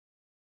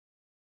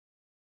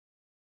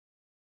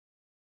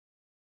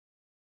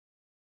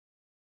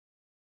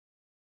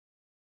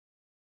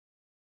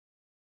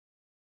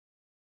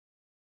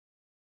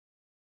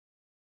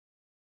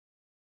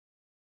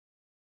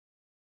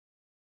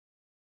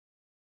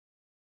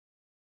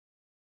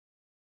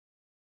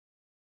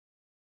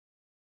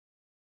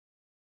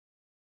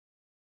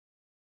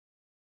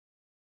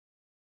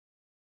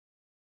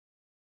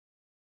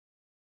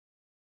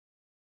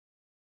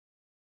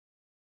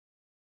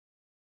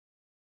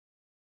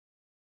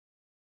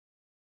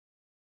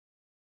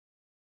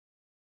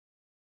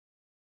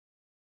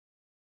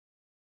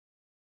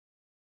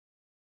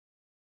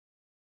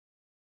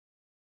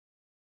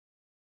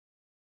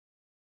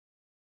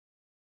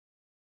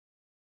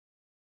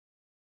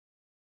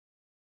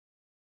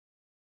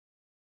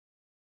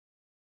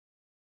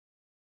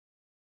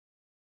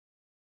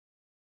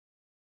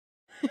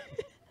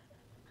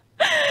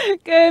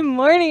Good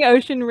morning,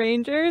 Ocean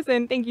Rangers,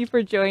 and thank you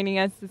for joining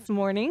us this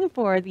morning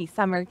for the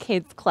Summer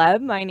Kids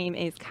Club. My name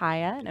is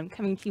Kaya, and I'm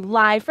coming to you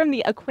live from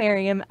the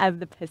Aquarium of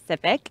the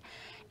Pacific.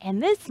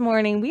 And this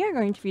morning, we are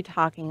going to be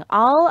talking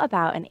all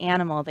about an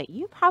animal that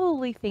you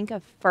probably think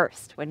of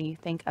first when you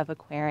think of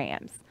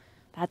aquariums.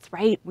 That's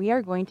right, we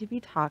are going to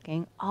be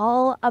talking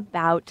all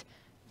about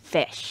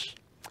fish.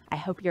 I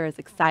hope you're as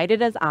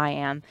excited as I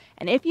am.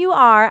 And if you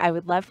are, I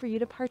would love for you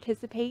to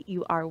participate.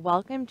 You are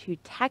welcome to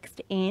text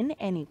in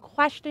any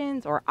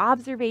questions or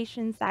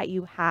observations that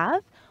you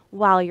have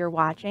while you're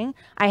watching.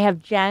 I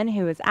have Jen,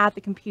 who is at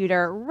the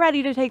computer,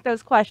 ready to take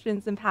those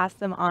questions and pass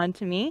them on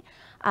to me.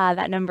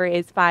 That number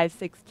is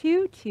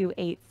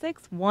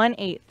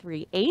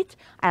 562-286-1838.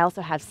 I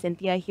also have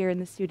Cynthia here in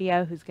the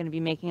studio, who's going to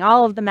be making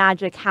all of the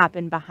magic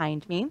happen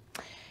behind me.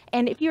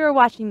 And if you are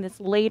watching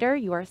this later,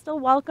 you are still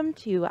welcome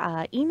to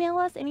email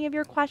us any of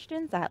your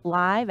questions at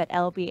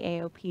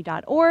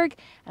live@lbaop.org,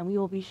 and we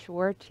will be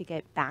sure to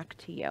get back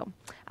to you.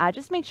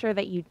 Just make sure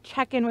that you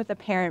check in with a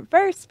parent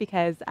first,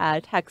 because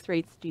text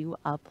rates do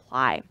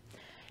apply.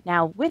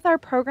 Now, with our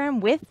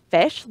program with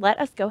fish, let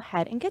us go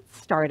ahead and get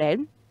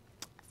started.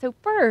 So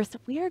first,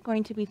 we are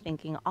going to be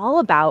thinking all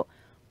about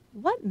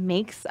what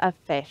makes a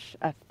fish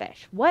a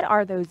fish. What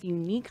are those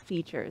unique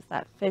features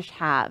that fish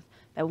have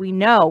that we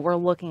know we're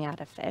looking at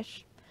a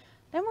fish?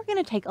 Then we're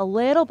going to take a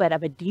little bit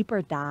of a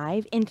deeper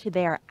dive into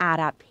their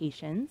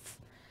adaptations.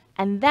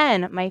 And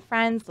then, my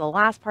friends, the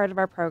last part of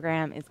our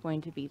program is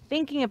going to be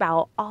thinking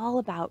all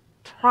about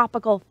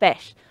tropical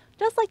fish,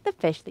 just like the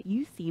fish that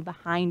you see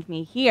behind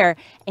me here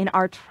in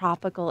our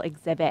tropical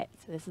exhibit.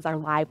 So this is our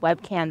live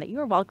webcam that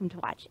you are welcome to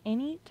watch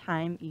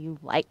anytime you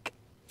like.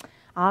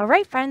 All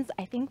right, friends,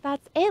 I think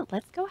that's it.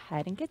 Let's go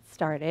ahead and get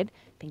started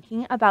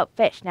thinking about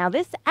fish. Now,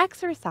 this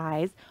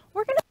exercise,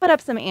 we're going to put up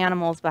some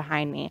animals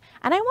behind me,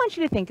 and I want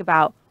you to think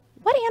about,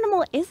 what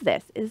animal is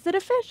this? Is it a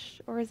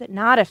fish or is it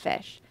not a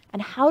fish?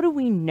 And how do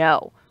we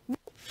know? What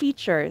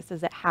features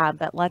does it have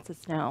that lets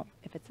us know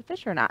if it's a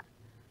fish or not?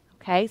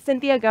 Okay,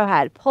 Cynthia, go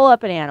ahead. Pull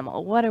up an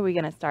animal. What are we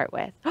going to start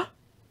with?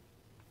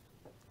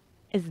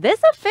 Is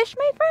this a fish,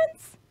 my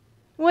friends?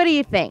 What do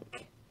you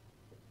think?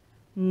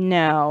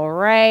 No,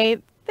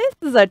 right? This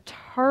is a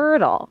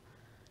turtle.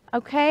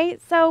 Okay,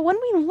 so when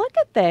we look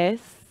at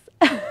this,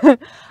 how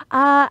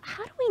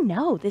do we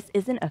know this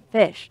isn't a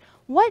fish?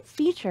 What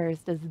features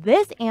does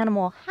this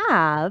animal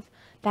have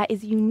that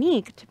is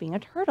unique to being a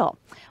turtle?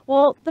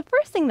 Well, the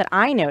first thing that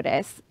I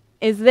notice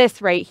is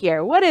this right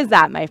here. What is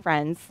that, my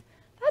friends?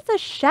 That's a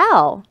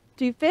shell.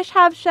 Do fish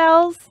have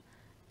shells?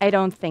 I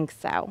don't think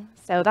so.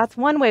 So that's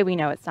one way we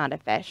know it's not a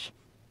fish.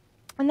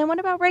 And then what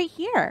about right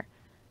here?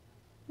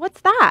 What's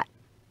that?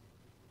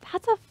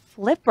 That's a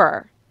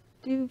flipper.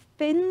 Do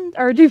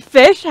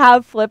fish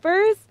have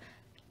flippers?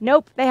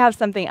 Nope, they have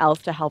something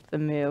else to help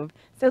them move.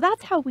 So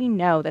that's how we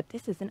know that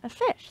this isn't a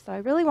fish. So I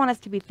really want us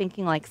to be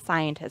thinking like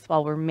scientists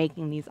while we're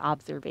making these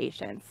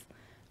observations.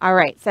 All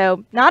right,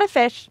 so not a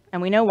fish,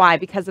 and we know why,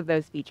 because of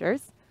those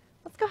features.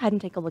 Let's go ahead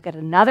and take a look at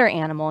another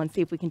animal and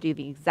see if we can do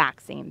the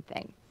exact same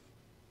thing.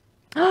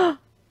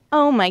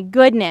 Oh my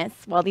goodness.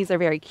 Well, these are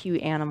very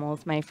cute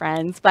animals, my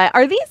friends, but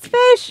are these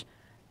fish?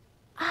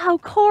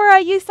 Oh, Cora,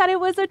 you said it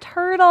was a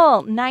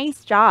turtle.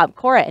 Nice job.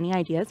 Cora, any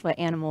ideas what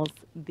animals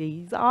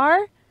these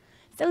are?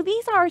 So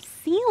these are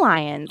sea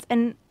lions.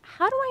 And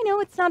how do I know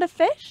it's not a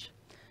fish?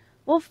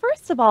 Well,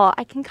 first of all,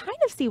 I can kind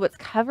of see what's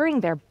covering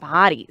their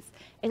bodies.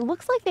 It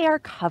looks like they are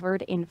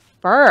covered in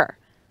fur.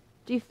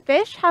 Do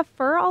fish have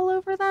fur all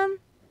over them?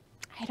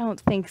 I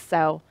don't think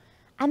so.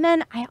 And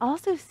then I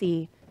also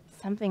see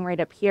something right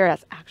up here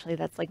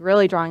that's like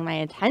really drawing my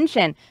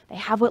attention. They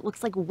have what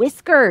looks like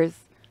whiskers.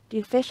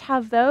 Do fish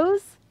have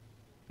those?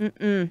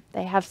 They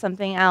have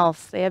something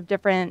else. They have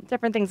different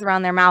things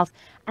around their mouth.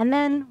 And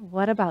then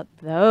what about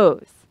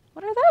those?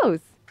 What are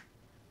those?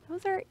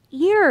 Those are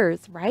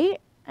ears,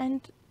 right?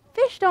 And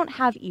fish don't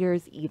have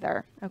ears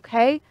either,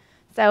 okay?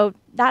 So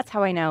that's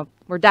how I know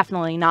we're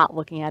definitely not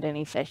looking at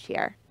any fish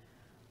here.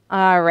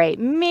 All right,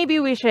 maybe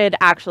we should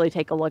actually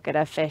take a look at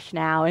a fish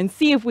now and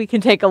see if we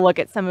can take a look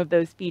at some of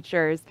those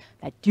features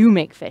that do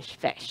make fish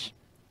fish.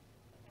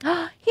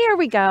 Here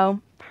we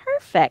go.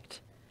 Perfect.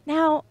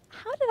 Now,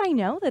 how did I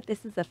know that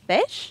this is a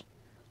fish?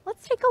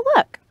 Let's take a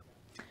look.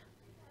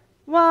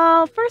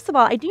 Well, first of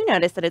all, I do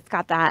notice that it's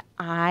got that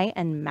eye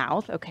and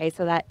mouth. Okay,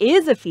 so that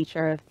is a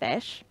feature of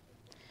fish.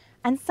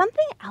 And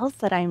something else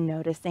that I'm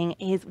noticing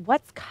is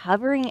what's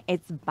covering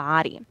its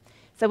body.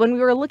 So when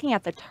we were looking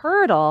at the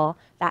turtle,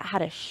 that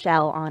had a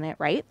shell on it,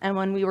 right? And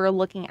when we were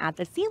looking at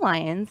the sea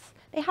lions,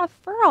 they have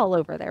fur all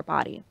over their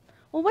body.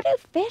 Well, what do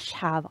fish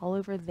have all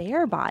over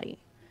their body?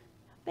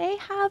 They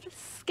have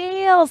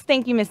scales.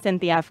 Thank you, Miss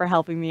Cynthia, for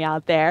helping me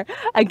out there.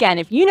 Again,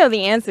 if you know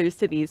the answers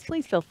to these,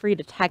 please feel free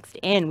to text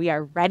in. We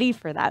are ready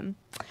for them.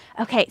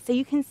 Okay, so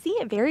you can see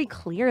it very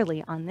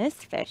clearly on this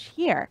fish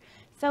here.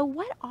 So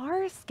what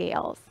are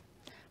scales?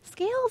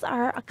 Scales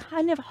are a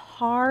kind of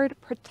hard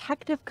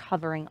protective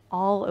covering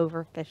all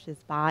over fish's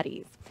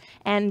bodies.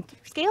 And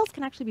scales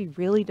can actually be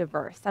really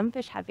diverse. Some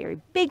fish have very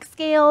big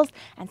scales,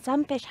 and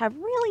some fish have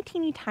really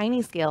teeny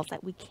tiny scales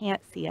that we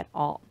can't see at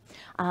all.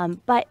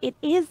 But it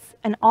is,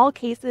 in all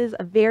cases,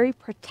 a very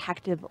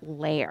protective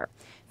layer.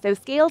 So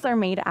scales are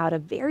made out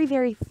of very,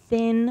 very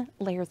thin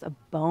layers of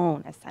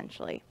bone,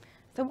 essentially.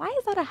 So why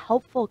is that a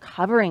helpful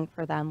covering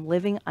for them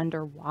living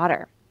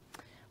underwater?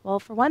 Well,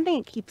 for one thing,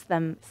 it keeps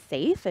them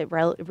safe. It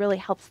really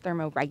helps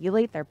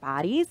thermoregulate their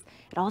bodies.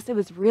 It also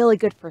is really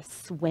good for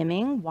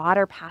swimming.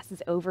 Water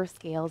passes over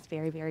scales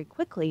very, very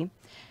quickly.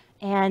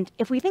 And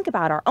if we think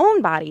about our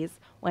own bodies,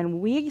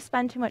 when we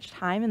spend too much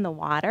time in the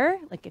water,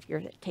 like if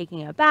you're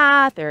taking a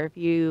bath or if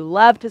you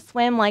love to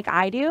swim like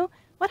I do,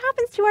 what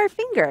happens to our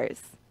fingers?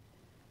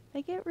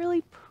 They get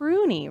really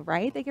pruny,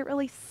 right? They get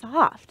really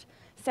soft.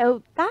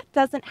 So that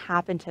doesn't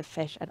happen to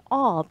fish at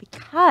all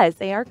because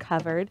they are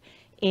covered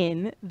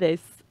in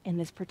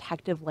this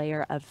protective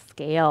layer of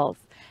scales.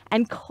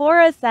 And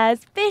Cora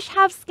says fish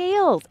have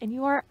scales, and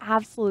you are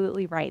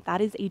absolutely right.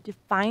 That is a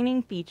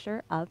defining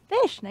feature of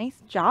fish.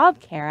 Nice job,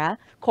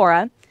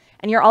 Cora.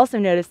 And you're also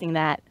noticing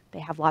that they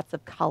have lots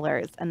of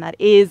colors, and that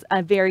is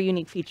a very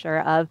unique feature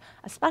of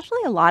especially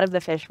a lot of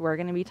the fish we're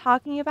going to be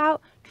talking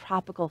about,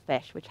 tropical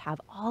fish, which have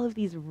all of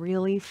these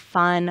really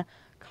fun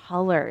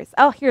colors.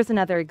 Oh, here's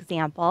another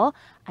example,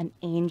 an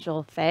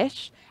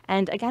angelfish.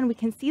 And again, we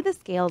can see the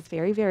scales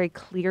very, very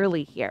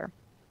clearly here.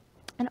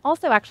 And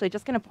also, actually,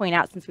 just going to point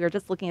out, since we were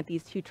just looking at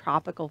these two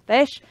tropical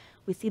fish,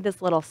 we see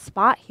this little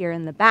spot here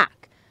in the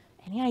back.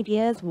 Any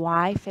ideas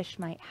why fish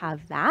might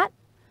have that?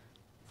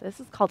 So this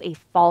is called a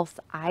false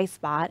eye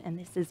spot, and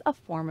this is a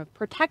form of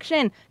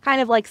protection, kind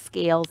of like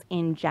scales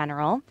in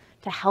general,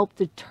 to help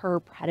deter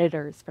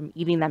predators from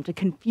eating them, to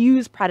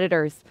confuse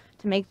predators,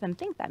 to make them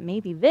think that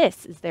maybe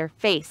this is their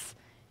face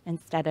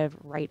instead of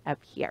right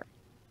up here.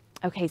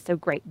 Okay, so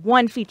great.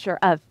 One feature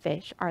of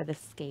fish are the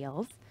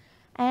scales.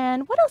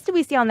 And what else do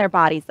we see on their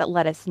bodies that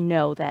let us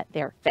know that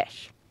they're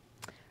fish?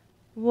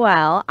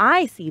 Well,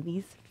 I see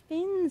these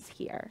fins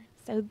here.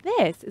 So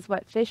this is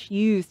what fish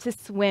use to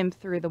swim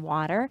through the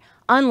water,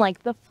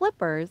 unlike the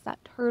flippers that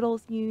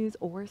turtles use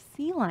or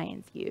sea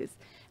lions use.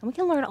 And we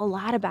can learn a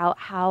lot about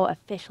how a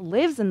fish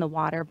lives in the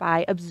water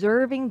by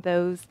observing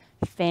those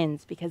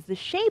fins, because the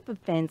shape of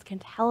fins can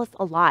tell us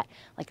a lot.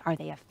 Like, are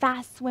they a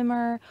fast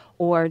swimmer,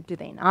 or do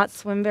they not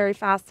swim very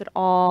fast at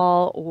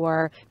all?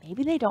 Or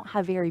maybe they don't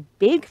have very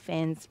big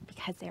fins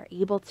because they're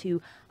able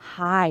to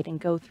hide and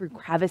go through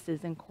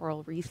crevices and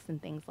coral reefs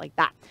and things like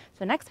that.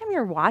 So next time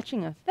you're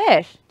watching a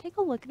fish, take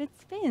a look at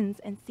its fins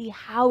and see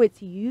how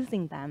it's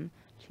using them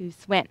to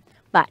swim.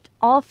 But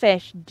all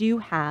fish do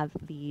have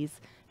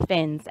these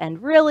fins,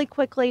 and really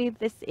quickly,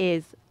 this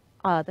is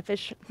the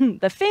fish.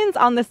 The fins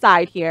on the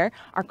side here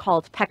are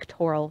called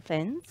pectoral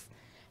fins,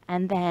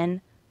 and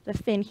then the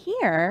fin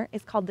here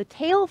is called the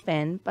tail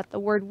fin, but the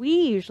word we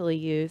usually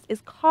use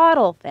is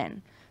caudal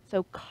fin.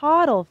 So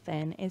caudal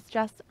fin is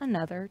just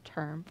another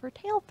term for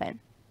tail fin.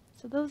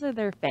 So those are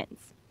their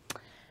fins.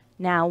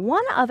 Now,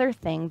 one other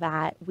thing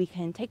that we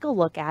can take a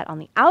look at on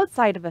the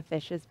outside of a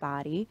fish's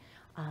body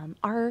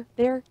are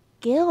their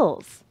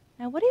gills.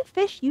 Now, what do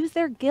fish use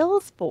their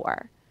gills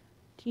for?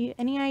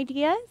 Any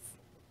ideas?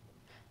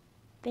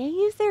 They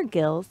use their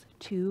gills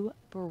to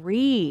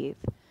breathe.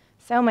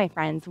 So, my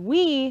friends,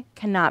 we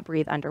cannot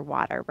breathe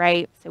underwater,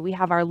 right? So we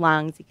have our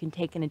lungs. You can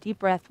take in a deep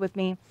breath with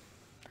me.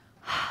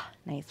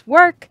 Nice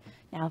work.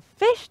 Now,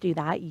 fish do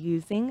that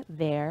using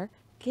their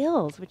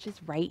gills, which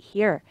is right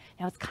here.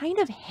 Now, it's kind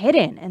of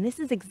hidden, and this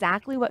is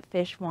exactly what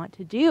fish want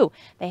to do.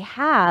 They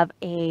have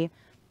a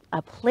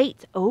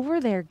plate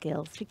over their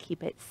gills to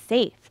keep it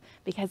safe,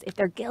 because if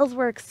their gills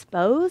were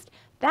exposed,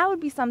 that would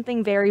be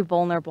something very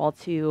vulnerable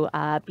to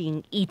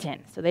being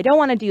eaten. So they don't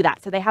want to do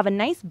that. So they have a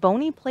nice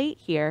bony plate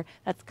here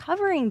that's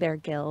covering their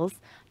gills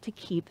to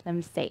keep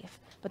them safe.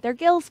 But their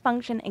gills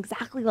function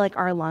exactly like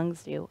our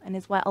lungs do, and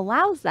is what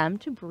allows them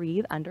to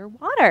breathe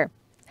underwater.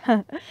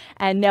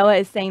 And Noah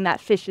is saying that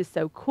fish is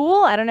so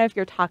cool. I don't know if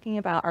you're talking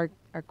about our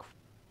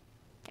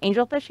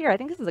angelfish here. I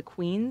think this is a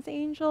queen's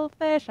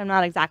angelfish. I'm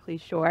not exactly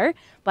sure.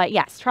 But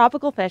yes,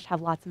 tropical fish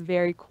have lots of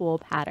very cool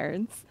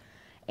patterns.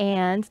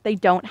 And they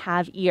don't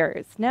have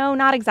ears. No,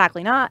 not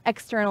exactly. Not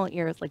external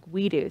ears like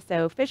we do.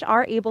 So fish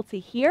are able to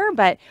hear,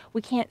 but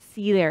we can't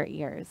see their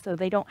ears. So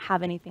they don't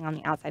have anything on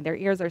the outside. Their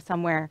ears are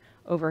somewhere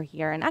over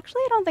here. And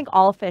actually, I don't think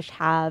all fish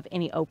have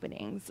any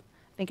openings.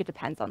 I think it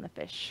depends on the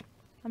fish.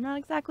 I'm not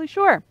exactly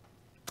sure.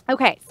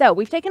 Okay, so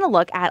we've taken a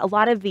look at a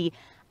lot of the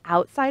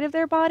outside of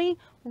their body.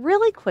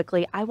 Really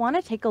quickly, I want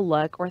to take a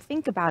look, or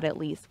think about at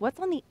least, what's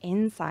on the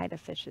inside of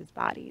fish's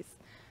bodies.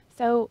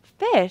 So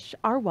fish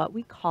are what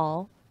we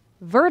call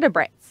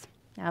vertebrates.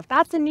 Now, if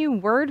that's a new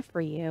word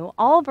for you,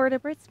 all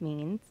vertebrates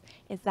means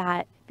is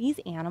that these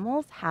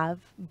animals have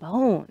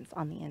bones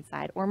on the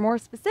inside, or more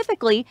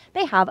specifically,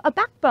 they have a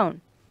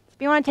backbone. So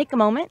if you want to take a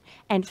moment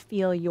and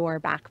feel your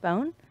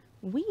backbone,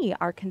 we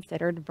are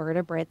considered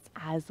vertebrates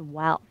as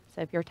well.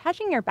 So if you're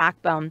touching your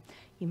backbone,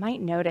 you might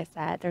notice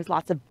that there's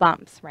lots of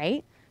bumps,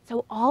 right?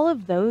 So all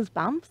of those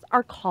bumps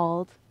are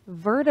called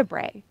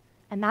vertebrae,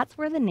 and that's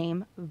where the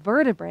name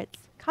vertebrates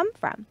come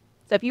from.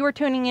 So if you were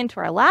tuning into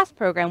our last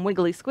program,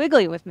 Wiggly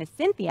Squiggly with Miss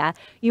Cynthia,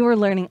 you were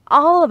learning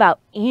all about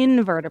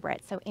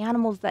invertebrates, so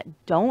animals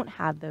that don't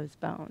have those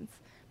bones.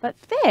 But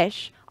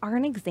fish are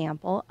an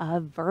example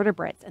of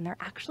vertebrates, and they're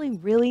actually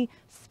really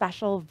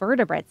special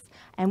vertebrates.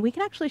 And we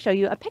can actually show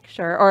you a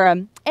picture or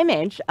an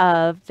image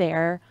of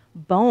their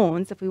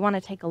bones if we want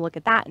to take a look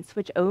at that and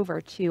switch over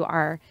to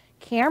our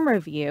camera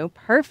view.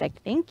 Perfect,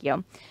 thank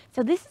you.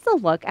 So this is a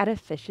look at a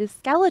fish's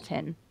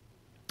skeleton.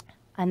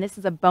 And this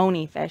is a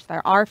bony fish.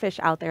 There are fish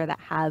out there that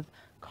have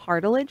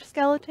cartilage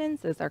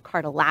skeletons. Those are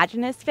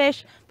cartilaginous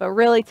fish, but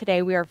really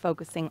today we are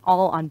focusing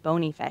all on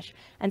bony fish.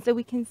 And so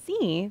we can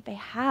see they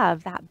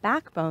have that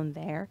backbone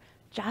there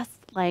just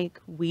like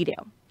we do.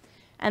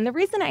 And the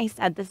reason I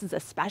said this is a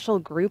special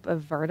group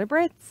of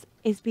vertebrates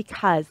is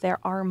because there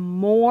are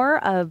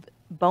more of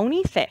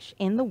bony fish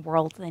in the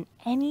world than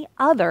any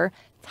other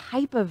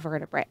type of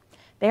vertebrate.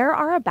 There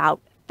are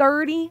about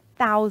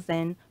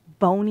 30,000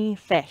 bony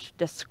fish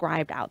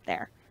described out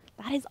there.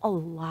 That is a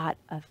lot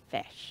of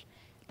fish.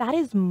 That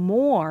is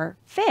more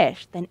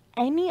fish than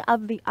any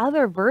of the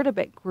other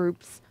vertebrate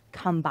groups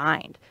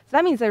combined. So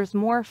that means there's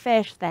more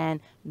fish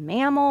than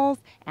mammals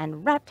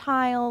and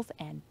reptiles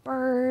and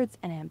birds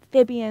and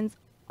amphibians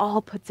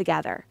all put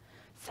together.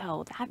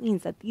 So that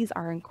means that these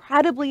are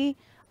incredibly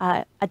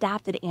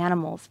adapted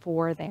animals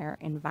for their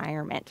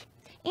environment.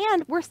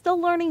 And we're still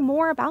learning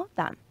more about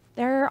them.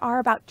 There are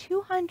about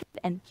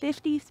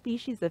 250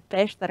 species of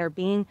fish that are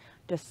being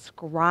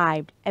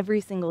described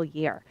every single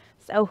year.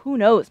 So who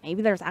knows,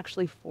 maybe there's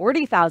actually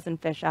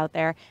 40,000 fish out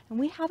there and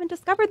we haven't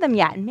discovered them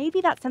yet. And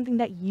maybe that's something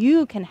that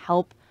you can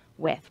help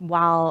with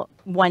while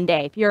one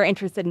day, if you're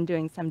interested in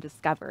doing some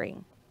discovery.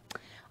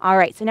 All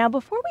right, so now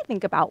before we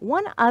think about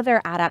one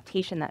other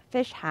adaptation that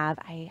fish have,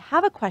 I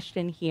have a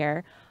question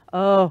here.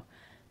 Oh,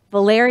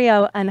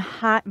 Valeria and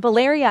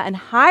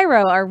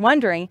Hyro are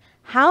wondering,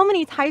 how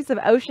many types of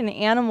ocean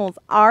animals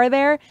are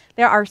there?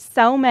 There are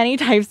so many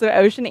types of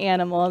ocean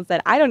animals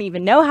that I don't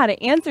even know how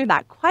to answer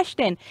that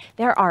question.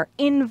 There are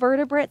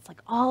invertebrates,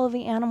 like all of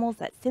the animals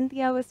that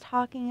Cynthia was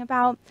talking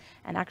about.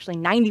 And actually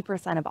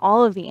 90% of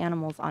all of the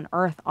animals on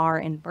Earth are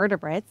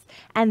invertebrates.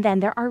 And then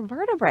there are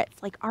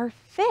vertebrates, like our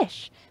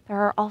fish. There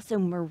are also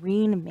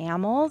marine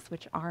mammals,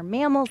 which are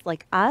mammals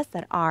like us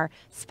that are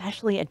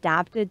specially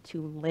adapted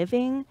to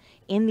living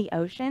in the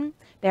ocean.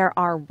 There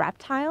are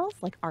reptiles,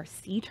 like our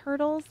sea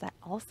turtles, that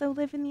also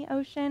live in the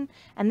ocean.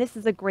 And this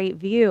is a great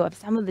view of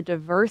some of the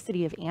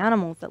diversity of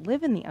animals that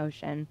live in the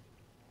ocean.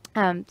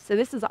 So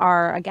this is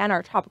again,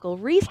 our tropical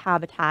reef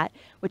habitat,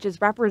 which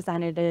is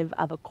representative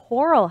of a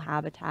coral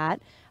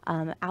habitat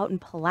out in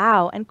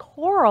Palau. And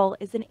coral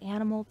is an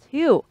animal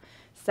too.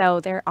 So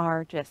there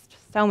are just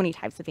so many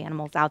types of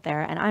animals out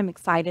there, and I'm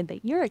excited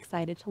that you're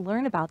excited to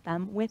learn about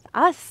them with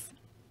us.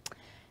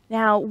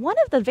 Now, one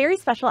of the very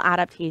special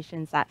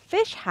adaptations that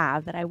fish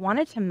have that I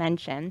wanted to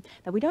mention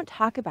that we don't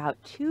talk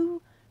about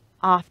too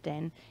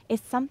often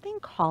is something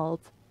called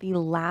the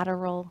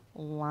lateral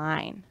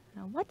line.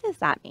 Now, what does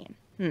that mean?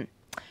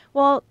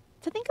 Well,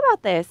 to think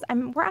about this,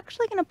 we're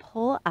actually going to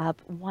pull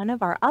up one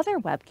of our other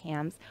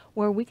webcams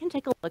where we can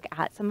take a look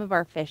at some of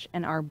our fish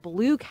in our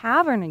blue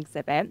cavern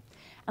exhibit,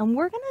 and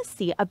we're going to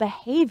see a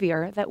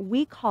behavior that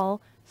we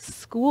call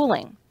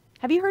schooling.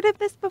 Have you heard of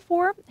this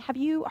before? Have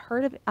you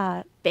heard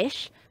of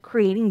fish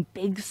creating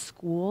big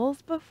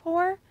schools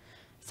before?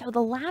 So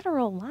the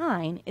lateral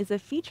line is a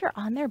feature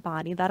on their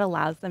body that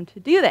allows them to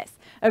do this.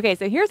 Okay,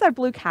 so here's our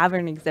blue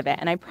cavern exhibit,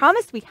 and I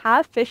promise we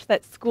have fish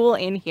that school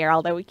in here,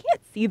 although we can't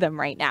see them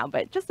right now,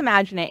 but just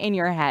imagine it in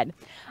your head.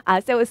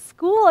 So a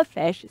school of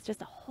fish is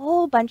just a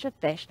whole bunch of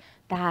fish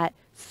that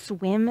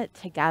swim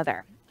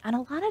together. And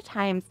a lot of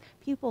times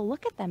people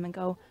look at them and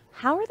go,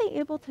 how are they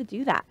able to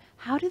do that?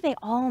 How do they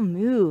all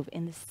move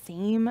in the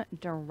same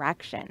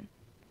direction?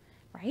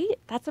 Right?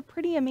 That's a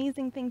pretty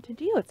amazing thing to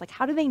do. It's like,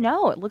 how do they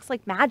know? It looks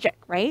like magic,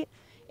 right?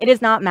 It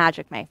is not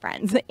magic, my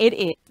friends. It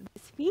is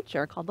this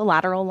feature called the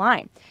lateral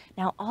line.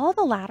 Now, all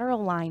the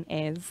lateral line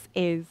is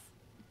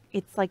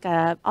it's like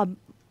a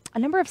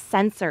number of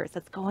sensors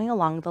that's going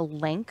along the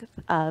length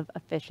of a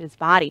fish's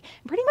body.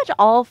 And pretty much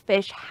all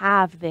fish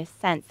have these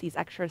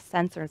extra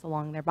sensors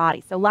along their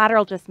body. So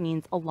lateral just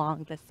means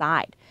along the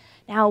side.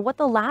 Now, what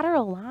the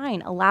lateral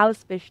line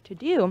allows fish to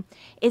do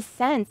is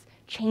sense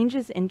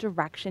changes in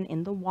direction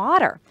in the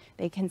water.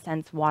 They can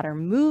sense water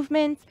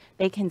movement,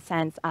 they can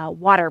sense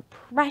water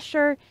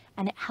pressure,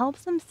 and it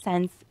helps them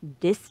sense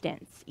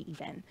distance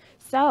even.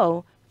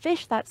 So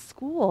fish that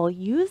school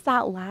use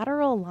that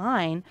lateral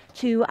line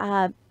to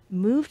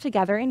move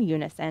together in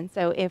unison.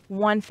 So if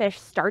one fish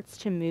starts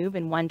to move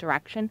in one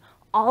direction,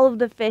 all of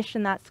the fish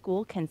in that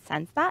school can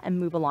sense that and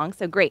move along.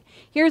 So great.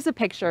 Here's a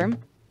picture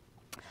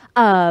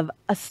of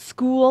a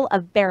school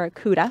of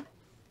barracuda.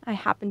 I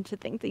happen to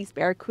think these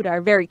barracuda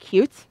are very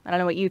cute. I don't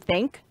know what you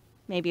think.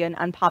 Maybe an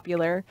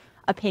unpopular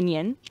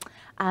opinion.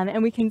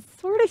 And we can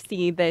sort of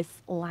see this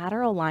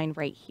lateral line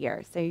right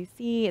here. So you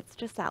see it's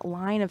just that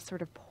line of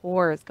sort of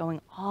pores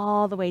going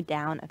all the way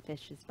down a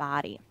fish's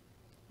body,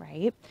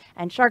 right?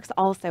 And sharks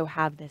also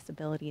have this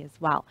ability as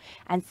well.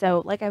 And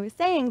so, like I was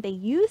saying, they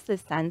use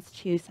this sense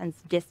to sense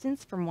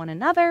distance from one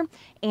another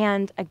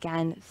and,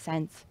 again,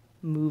 sense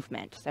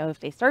movement. So if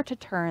they start to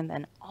turn,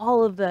 then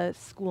all of the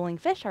schooling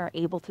fish are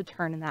able to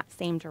turn in that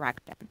same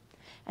direction.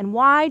 And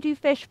why do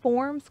fish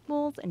form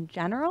schools in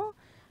general?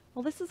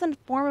 Well, this is a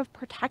form of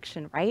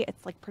protection, right?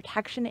 It's like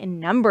protection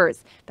in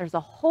numbers. There's a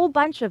whole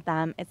bunch of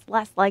them. It's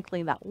less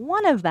likely that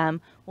one of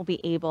them will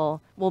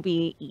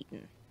be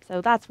eaten.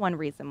 So that's one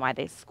reason why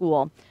they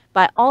school.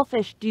 But all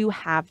fish do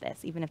have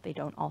this, even if they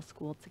don't all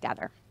school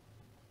together.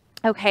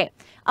 Okay.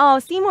 Oh,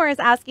 Seymour is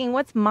asking,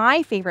 what's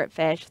my favorite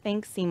fish?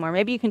 Thanks, Seymour.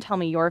 Maybe you can tell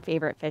me your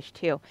favorite fish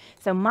too.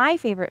 So my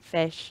favorite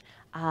fish,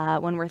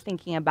 when we're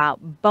thinking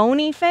about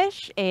bony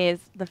fish, is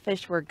the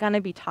fish we're going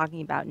to be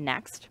talking about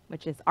next,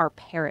 which is our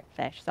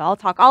parrotfish. So I'll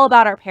talk all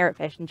about our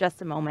parrotfish in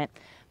just a moment.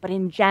 But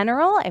in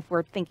general, if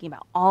we're thinking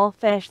about all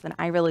fish, then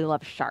I really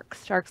love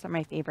sharks. Sharks are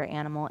my favorite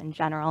animal in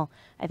general.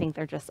 I think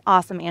they're just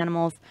awesome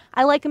animals.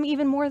 I like them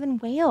even more than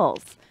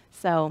whales.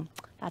 So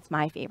that's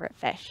my favorite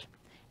fish.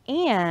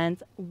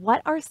 And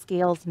what are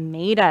scales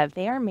made of?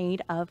 They are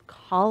made of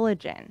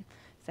collagen.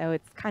 So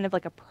it's kind of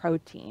like a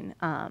protein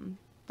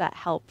that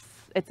helps.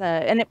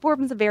 And it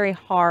forms a very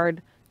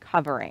hard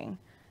covering.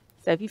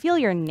 So if you feel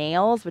your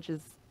nails,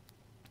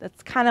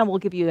 that's kind of will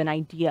give you an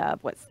idea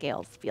of what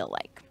scales feel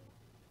like.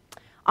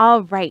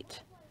 All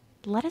right,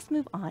 let us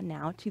move on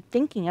now to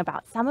thinking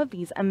about some of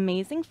these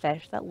amazing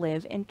fish that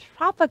live in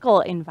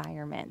tropical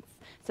environments.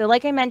 So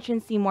like I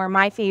mentioned, Seymour,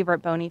 my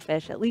favorite bony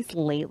fish, at least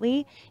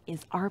lately,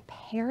 is our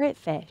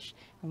parrotfish.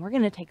 And we're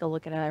going to take a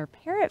look at our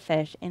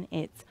parrotfish in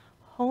its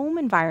home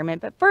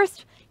environment. But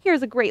first,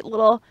 here's a great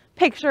little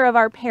picture of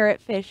our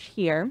parrotfish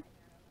here.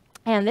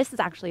 And this is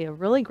actually a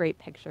really great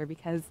picture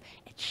because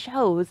it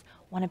shows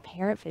one of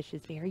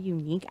parrotfish's very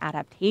unique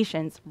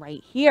adaptations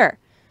right here.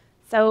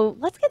 So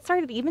let's get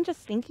started even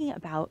just thinking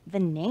about the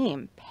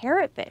name,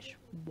 parrotfish.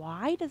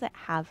 Why does it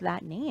have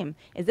that name?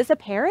 Is this a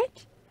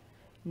parrot?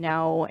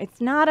 No,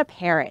 it's not a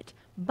parrot.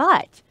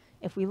 But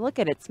if we look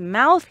at its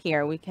mouth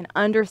here, we can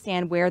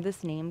understand where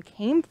this name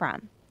came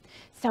from.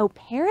 So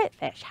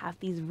parrotfish have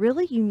these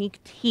really unique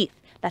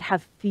teeth that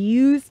have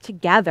fused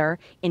together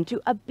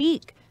into a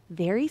beak,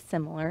 very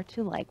similar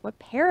to like what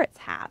parrots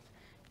have.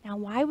 Now,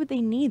 why would they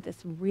need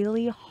this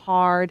really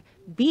hard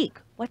beak?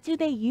 What do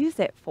they use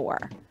it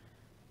for?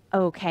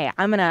 Okay,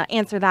 I'm going to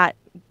answer that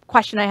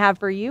question I have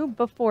for you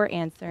before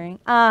answering.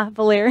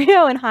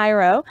 Valerio and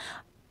Jairo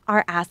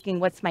are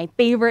asking, what's my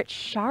favorite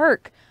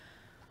shark?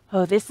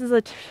 Oh, this is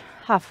a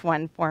tough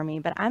one for me,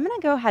 but I'm going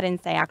to go ahead and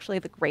say actually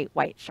the great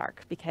white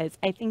shark because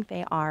I think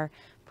they are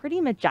pretty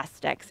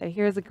majestic. So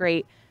here's a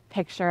great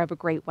picture of a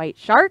great white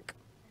shark.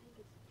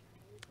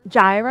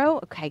 Gyro,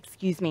 okay,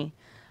 excuse me.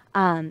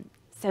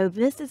 So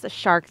this is a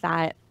shark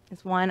that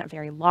is a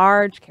very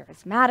large,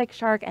 charismatic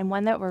shark, and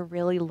one that we're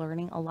really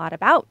learning a lot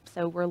about.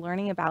 So we're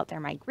learning about their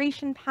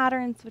migration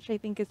patterns, which I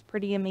think is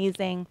pretty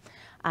amazing.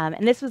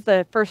 And this was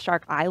the first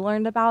shark I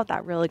learned about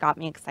that really got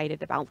me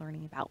excited about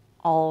learning about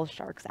all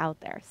sharks out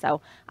there.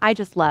 So I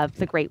just love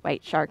the great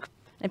white shark.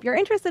 And if you're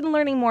interested in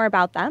learning more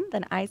about them,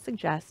 then I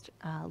suggest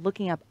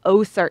looking up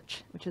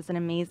OSearch, which is an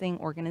amazing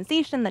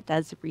organization that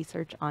does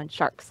research on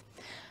sharks.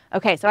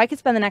 Okay, so I could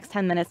spend the next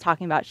 10 minutes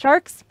talking about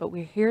sharks, but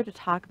we're here to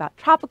talk about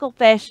tropical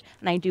fish,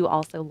 and I do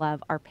also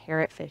love our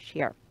parrotfish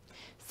here.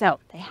 So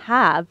they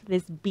have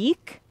this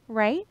beak,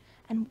 right?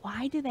 And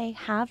why do they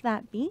have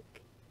that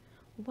beak?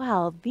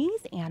 Well, these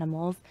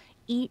animals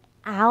eat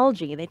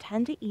algae. They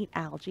tend to eat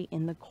algae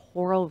in the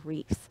coral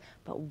reefs.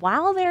 But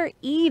while they're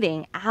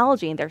eating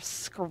algae, they're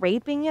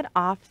scraping it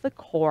off the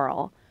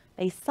coral,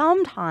 they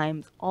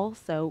sometimes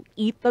also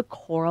eat the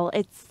coral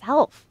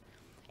itself.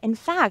 In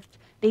fact,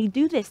 they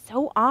do this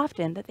so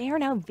often that they are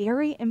now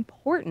very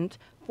important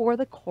for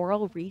the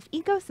coral reef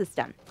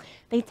ecosystem.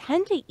 They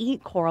tend to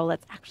eat coral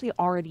that's actually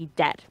already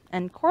dead,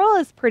 and coral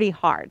is pretty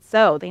hard.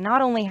 So they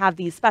not only have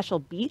these special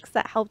beaks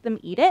that help them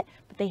eat it,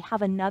 but they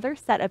have another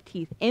set of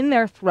teeth in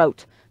their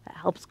throat that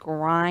helps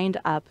grind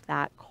up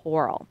that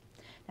coral.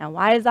 Now,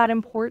 why is that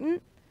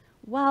important?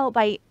 Well,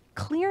 by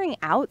clearing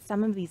out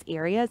some of these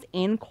areas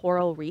in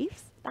coral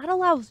reefs, that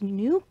allows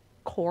new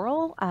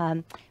coral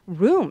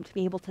room to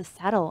be able to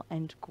settle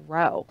and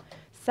grow.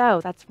 So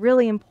that's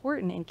really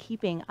important in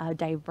keeping a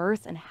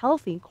diverse and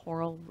healthy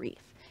coral reef.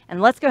 And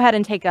let's go ahead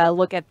and take a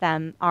look at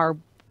them, our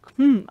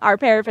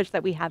parrotfish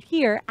that we have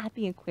here at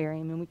the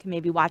aquarium, and we can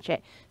maybe watch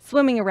it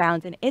swimming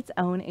around in its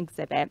own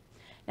exhibit.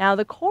 Now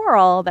the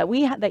coral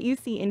that you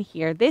see in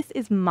here, this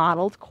is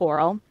mottled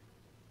coral.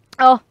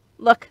 Oh,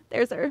 look,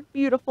 there's our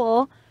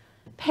beautiful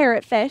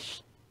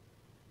parrotfish.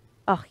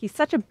 Oh, he's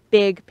such a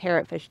big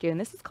parrotfish too.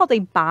 And this is called a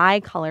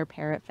bicolor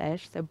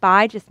parrotfish. So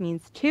bi just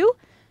means two.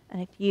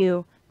 And if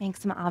you make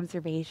some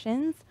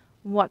observations,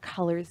 what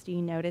colors do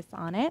you notice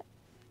on it?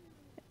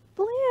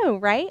 blue,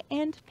 right?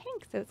 And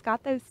pink. So it's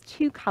got those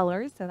two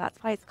colors. So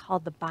that's why it's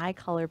called the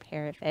bicolor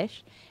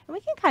parrotfish. And we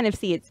can kind of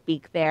see its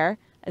beak there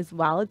as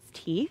well, its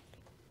teeth.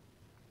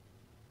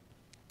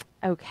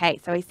 Okay,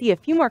 so I see a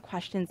few more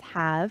questions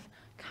have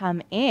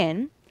come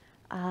in.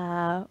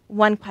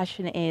 One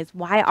question is,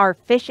 why are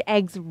fish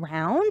eggs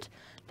round?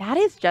 That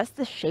is just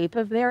the shape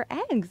of their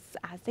eggs.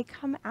 As they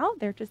come out,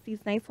 they're just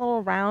these nice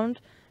little round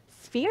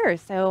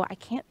spheres. So I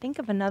can't think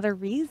of another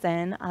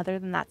reason other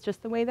than that's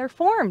just the way they're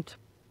formed.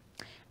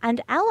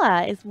 And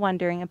Ella is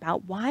wondering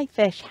about why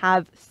fish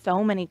have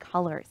so many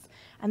colors.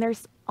 And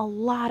there's a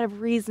lot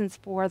of reasons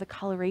for the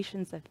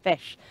colorations of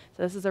fish.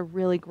 So this is a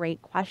really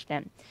great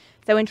question.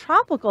 So in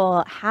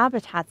tropical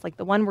habitats, like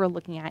the one we're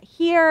looking at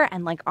here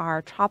and like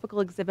our tropical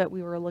exhibit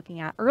we were looking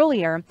at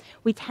earlier,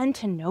 we tend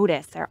to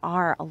notice there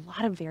are a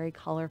lot of very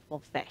colorful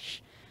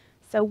fish.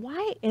 So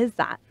why is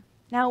that?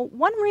 Now,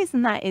 one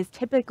reason that is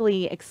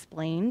typically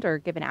explained or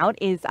given out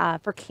is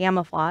for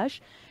camouflage.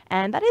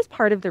 And that is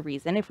part of the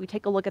reason. If we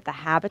take a look at the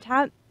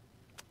habitat,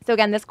 so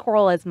again, this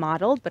coral is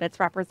modeled, but it's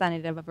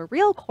representative of a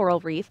real coral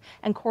reef,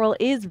 and coral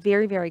is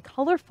very, very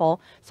colorful.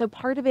 So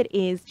part of it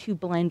is to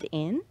blend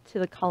in to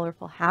the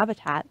colorful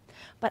habitat.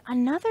 But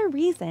another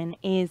reason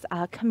is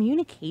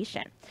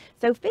communication.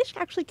 So fish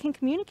actually can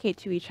communicate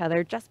to each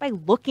other just by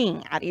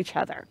looking at each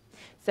other.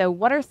 So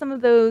what are some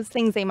of those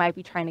things they might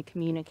be trying to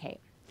communicate?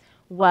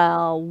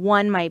 Well,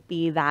 one might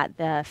be that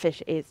the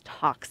fish is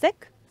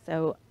toxic.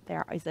 So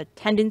there is a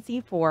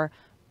tendency for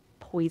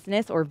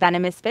poisonous or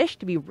venomous fish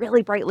to be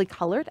really brightly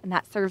colored, and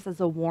that serves as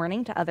a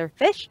warning to other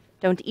fish,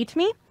 don't eat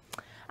me.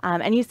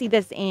 And you see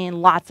this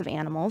in lots of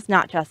animals,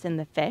 not just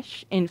in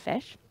fish.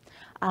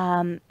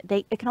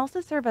 It can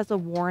also serve as a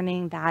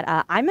warning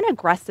that I'm an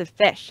aggressive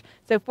fish.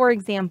 So for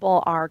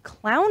example, our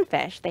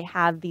clownfish, they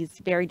have these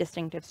very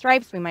distinctive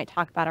stripes. We might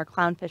talk about our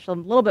clownfish a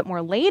little bit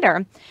more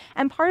later.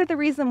 And part of the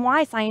reason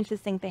why scientists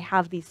think they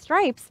have these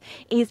stripes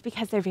is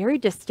because they're very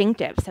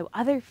distinctive. So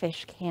other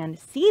fish can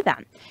see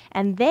them.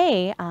 And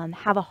they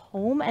have a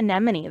home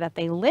anemone that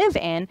they live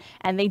in,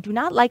 and they do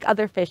not like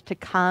other fish to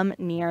come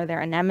near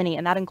their anemone,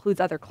 and that includes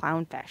other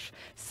clownfish.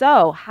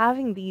 So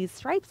having these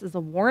stripes as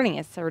a warning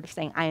is sort of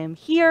saying, I am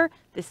here,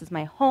 this is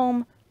my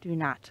home, do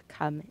not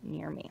come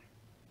near me.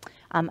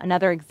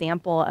 Another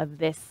example of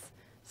this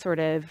sort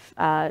of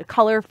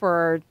color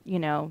for,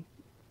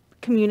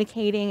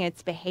 communicating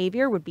its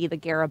behavior would be the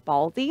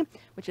Garibaldi,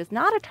 which is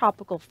not a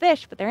tropical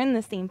fish, but they're in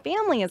the same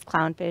family as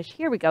clownfish.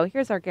 Here we go,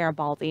 here's our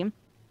Garibaldi.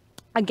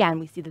 Again,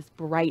 we see this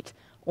bright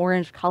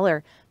orange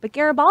color, but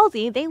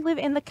Garibaldi, they live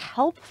in the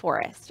kelp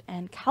forest,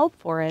 and kelp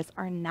forests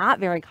are not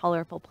very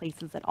colorful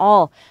places at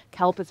all.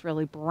 Kelp is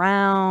really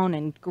brown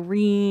and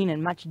green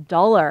and much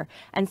duller.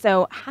 And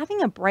so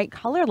having a bright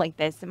color like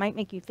this, it might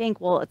make you think,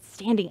 well, it's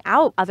standing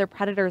out. Other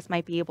predators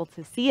might be able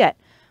to see it.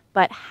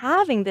 But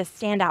having this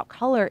standout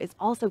color is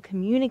also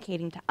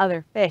communicating to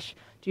other fish,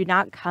 do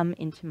not come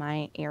into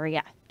my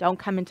area. Don't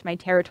come into my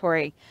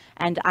territory.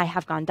 And I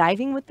have gone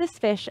diving with this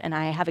fish, and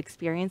I have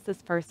experienced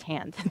this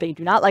firsthand. They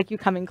do not like you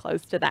coming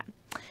close to them.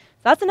 So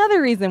that's another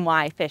reason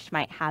why fish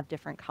might have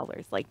different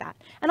colors like that.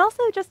 And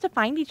also just to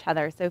find each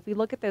other. So if we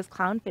look at those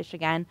clownfish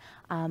again,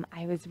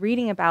 I was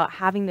reading about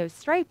having those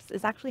stripes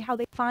is actually how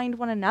they find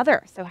one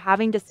another. So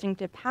having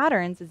distinctive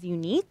patterns is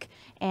unique,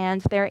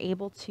 and they're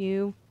able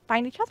to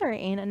find each other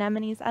in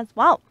anemones as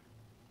well.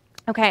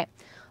 Okay,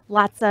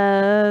 lots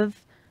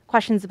of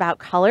questions about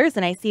colors,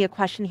 and I see a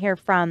question here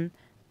from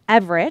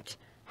Everett.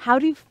 How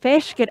do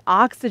fish get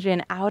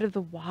oxygen out of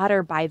the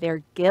water by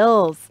their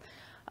gills?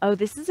 Oh,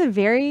 this is a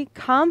very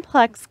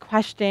complex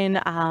question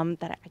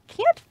that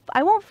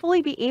I won't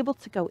fully be able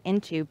to go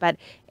into, but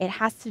it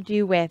has to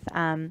do with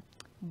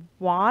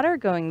water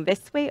going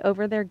this way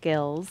over their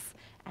gills,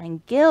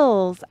 and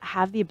gills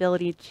have the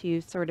ability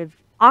to sort of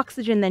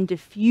oxygen then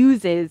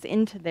diffuses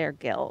into their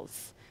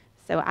gills.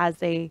 So as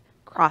they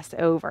cross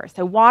over.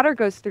 So water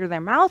goes through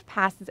their mouth,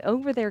 passes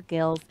over their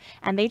gills,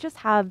 and they just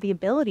have the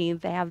ability,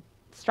 they have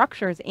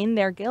structures in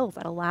their gills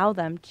that allow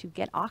them to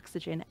get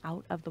oxygen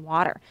out of the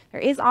water.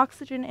 There is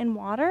oxygen in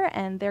water,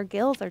 and their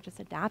gills are just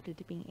adapted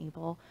to being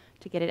able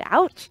to get it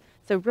out.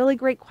 So really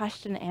great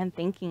question and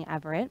thinking,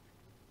 Everett.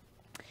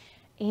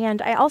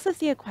 And I also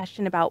see a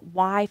question about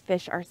why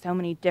fish are so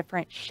many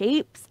different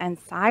shapes and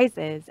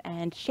sizes.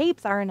 And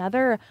shapes are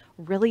another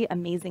really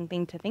amazing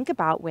thing to think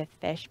about with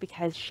fish,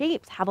 because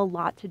shapes have a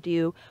lot to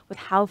do with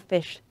how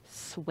fish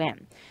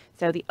swim.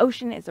 So the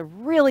ocean is a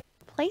really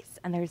place,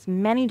 and there's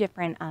many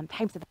different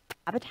types of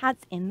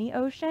habitats in the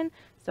ocean.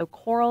 So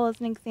coral is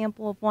an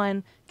example of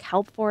one,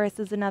 kelp forest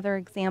is another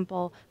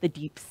example, the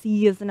deep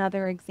sea is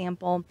another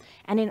example.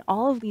 And in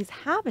all of these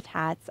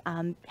habitats,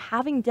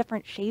 having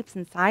different shapes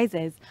and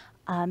sizes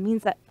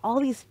means that all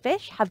these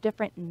fish have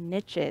different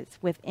niches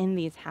within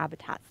these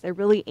habitats. They're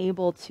really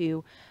able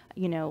to,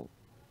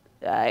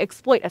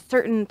 exploit a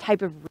certain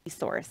type of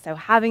resource. So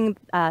having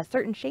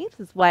certain shapes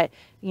is what,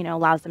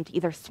 allows them to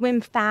either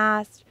swim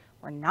fast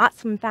or not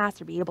swim fast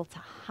or be able to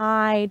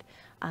hide.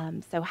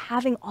 So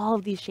having all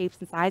of these shapes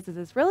and sizes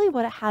is really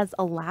what has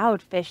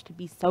allowed fish to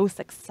be so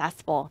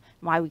successful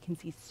and why we can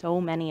see so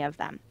many of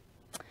them.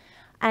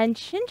 And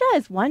Shinja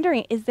is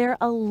wondering, is there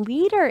a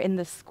leader in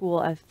the school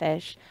of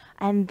fish?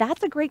 And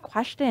that's a great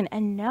question.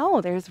 And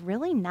no, there's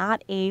really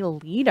not a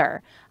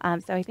leader.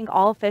 So I think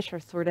all fish are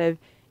sort of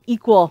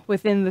equal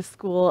within the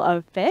school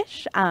of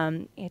fish.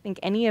 I think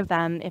any of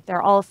them, if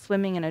they're all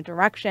swimming in a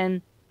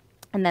direction,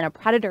 and then a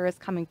predator is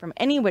coming from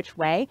any which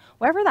way,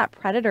 wherever that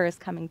predator is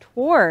coming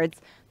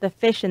towards, the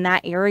fish in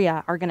that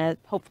area are going to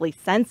hopefully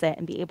sense it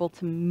and be able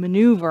to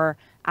maneuver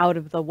out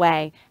of the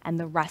way, and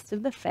the rest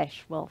of the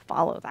fish will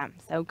follow them.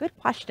 So good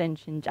question,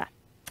 Shinja.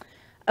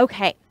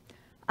 Okay,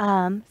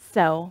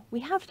 so we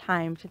have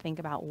time to think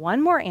about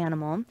one more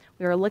animal.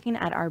 We were looking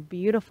at our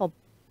beautiful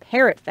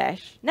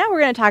parrotfish. Now we're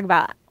going to talk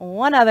about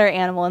one other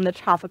animal in the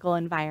tropical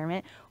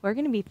environment. We're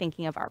going to be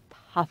thinking of our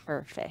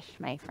pufferfish,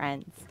 my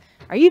friends.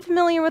 Are you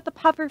familiar with the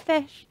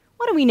pufferfish?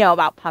 What do we know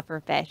about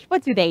pufferfish?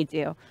 What do they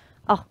do?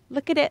 Oh,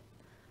 look at it.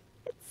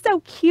 It's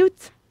so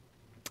cute.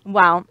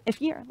 Well,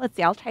 let's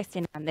see, I'll try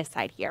standing on this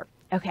side here.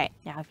 Okay,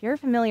 now if you're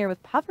familiar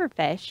with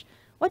pufferfish,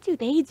 what do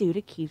they do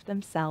to keep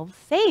themselves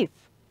safe?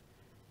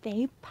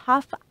 They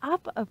puff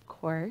up, of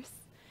course.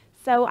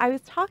 So I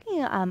was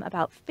talking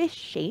about fish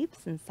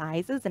shapes and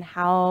sizes and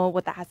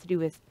what that has to do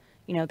with,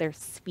 their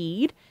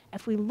speed.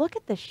 If we look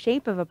at the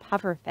shape of a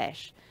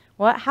pufferfish,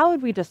 how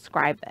would we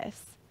describe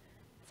this?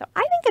 So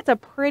I think it's a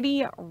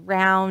pretty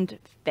round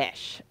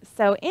fish.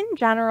 So in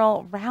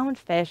general, round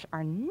fish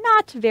are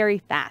not very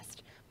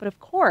fast. But of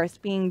course,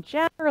 being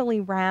generally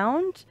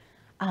round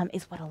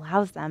is what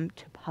allows them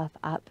to puff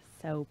up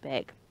so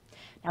big.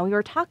 Now, we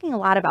were talking a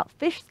lot about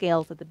fish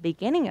scales at the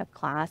beginning of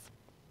class,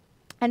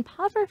 and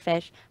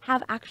pufferfish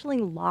have actually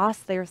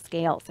lost their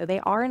scales. So they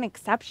are an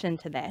exception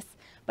to this.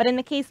 But in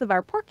the case of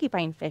our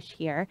porcupine fish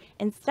here,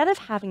 instead of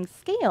having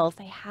scales,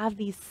 they have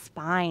these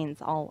spines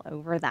all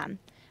over them.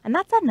 And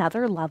that's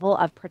another level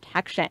of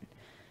protection.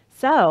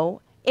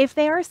 So if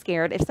they are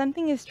scared, if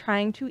something is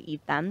trying to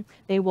eat them,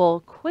 they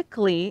will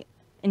quickly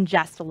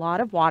ingest a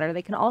lot of water.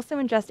 They can also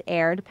ingest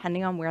air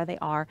depending on where they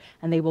are,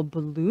 and they will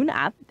balloon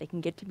up. They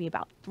can get to be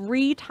about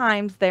 3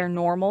 times their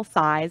normal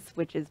size,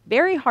 which is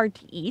very hard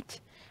to eat.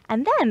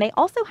 And then they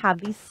also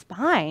have these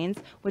spines,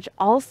 which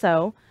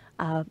also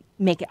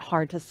make it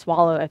hard to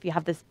swallow. If you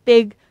have this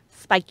big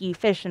spiky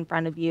fish in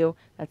front of you,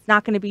 that's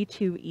not going to be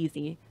too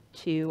easy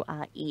to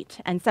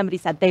eat. And somebody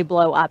said they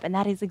blow up, and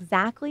that is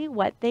exactly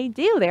what they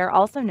do. They are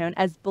also known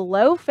as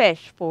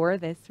blowfish for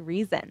this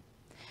reason.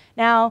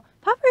 Now,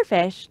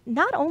 pufferfish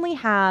not only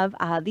have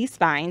these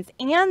spines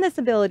and this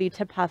ability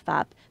to puff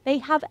up, they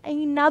have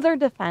another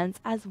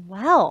defense as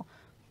well.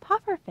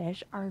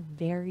 Pufferfish are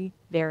very,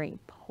 very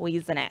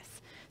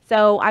poisonous.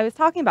 So I was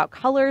talking about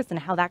colors and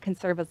how that can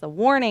serve as a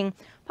warning.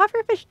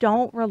 Pufferfish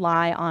don't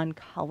rely on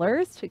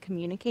colors to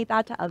communicate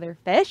that to other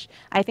fish.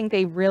 I think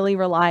they really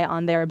rely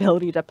on their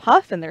ability to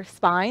puff and their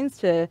spines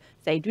to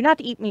say, do not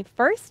eat me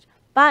first,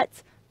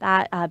 but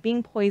that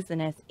being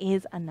poisonous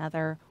is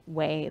another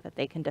way that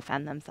they can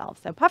defend themselves.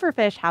 So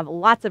pufferfish have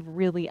lots of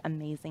really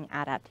amazing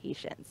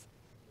adaptations.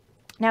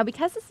 Now,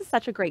 because this is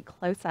such a great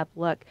close-up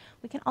look,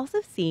 we can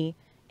also see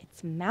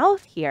its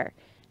mouth here.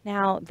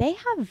 Now, they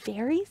have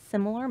very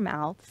similar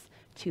mouths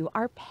to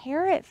our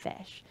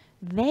parrotfish.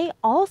 They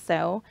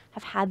also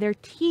have had their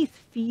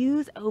teeth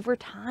fuse over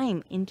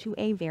time into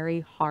a very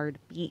hard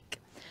beak.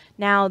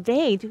 Now,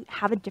 they do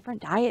have a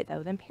different diet,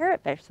 though, than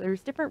parrotfish. So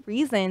there's different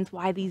reasons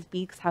why these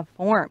beaks have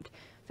formed.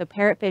 So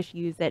parrotfish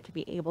use it to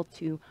be able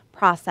to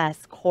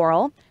process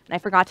coral. And I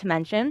forgot to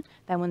mention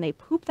that when they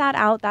poop that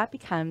out, that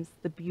becomes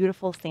the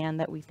beautiful sand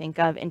that we think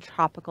of in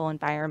tropical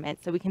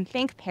environments. So we can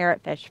thank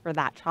parrotfish for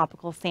that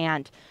tropical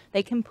sand.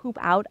 They can poop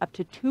out up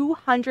to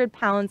 200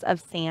 pounds of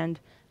sand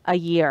a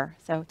year.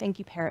 So thank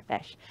you,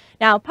 parrotfish.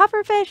 Now,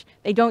 pufferfish,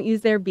 they don't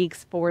use their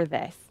beaks for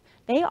this.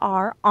 They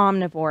are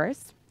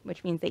omnivores,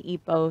 which means they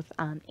eat both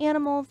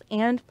animals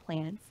and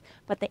plants.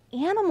 But the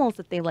animals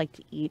that they like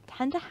to eat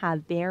tend to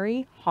have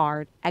very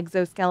hard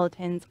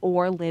exoskeletons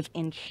or live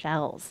in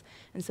shells.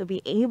 And so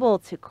be able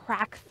to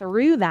crack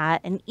through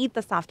that and eat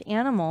the soft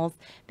animals,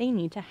 they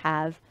need to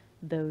have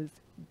those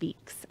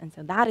beaks. And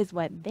so that is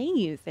what they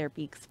use their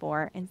beaks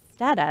for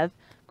instead of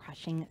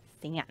crushing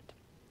sand.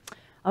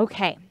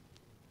 Okay.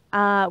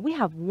 We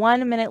have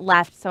 1 minute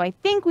left, so I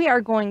think we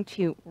are going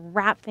to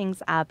wrap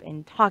things up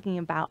in talking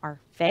about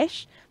our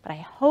fish, but I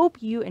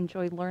hope you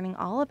enjoyed learning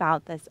all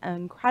about this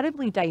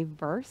incredibly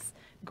diverse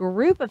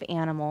group of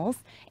animals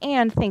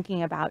and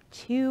thinking about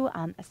 2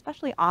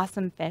 especially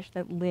awesome fish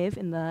that live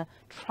in the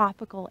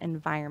tropical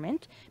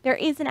environment. There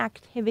is an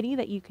activity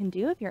that you can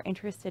do if you're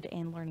interested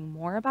in learning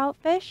more about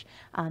fish.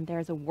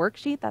 There's a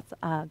worksheet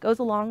that goes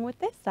along with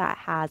this that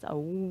has a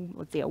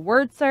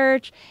word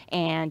search,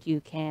 and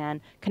you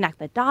can connect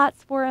the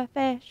dots for a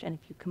fish. And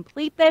if you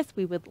complete this,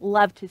 we would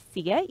love to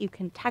see it. You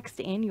can text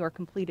in your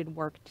completed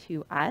work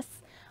to us.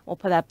 We'll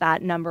put up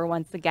that number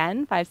once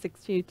again,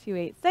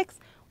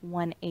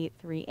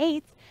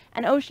 562-286-1838.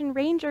 And Ocean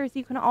Rangers,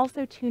 you can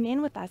also tune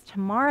in with us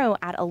tomorrow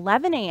at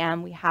 11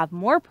 a.m. We have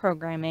more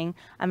programming.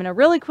 I'm going to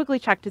really quickly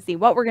check to see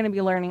what we're going to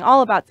be learning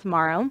all about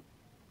tomorrow.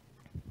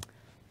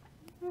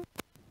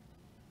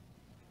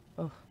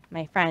 Oh,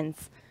 my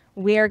friends,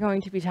 we are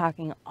going to be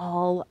talking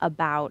all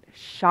about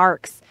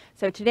sharks.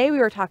 So today we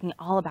were talking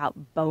all about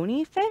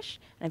bony fish,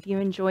 and if you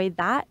enjoyed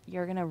that,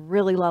 you're going to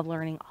really love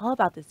learning all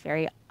about this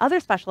very other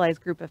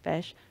specialized group of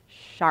fish,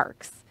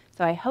 sharks.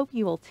 So I hope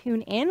you will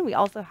tune in. We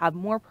also have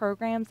more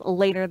programs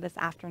later this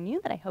afternoon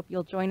that I hope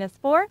you'll join us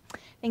for.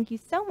 Thank you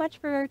so much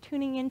for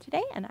tuning in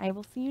today, and I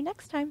will see you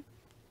next time.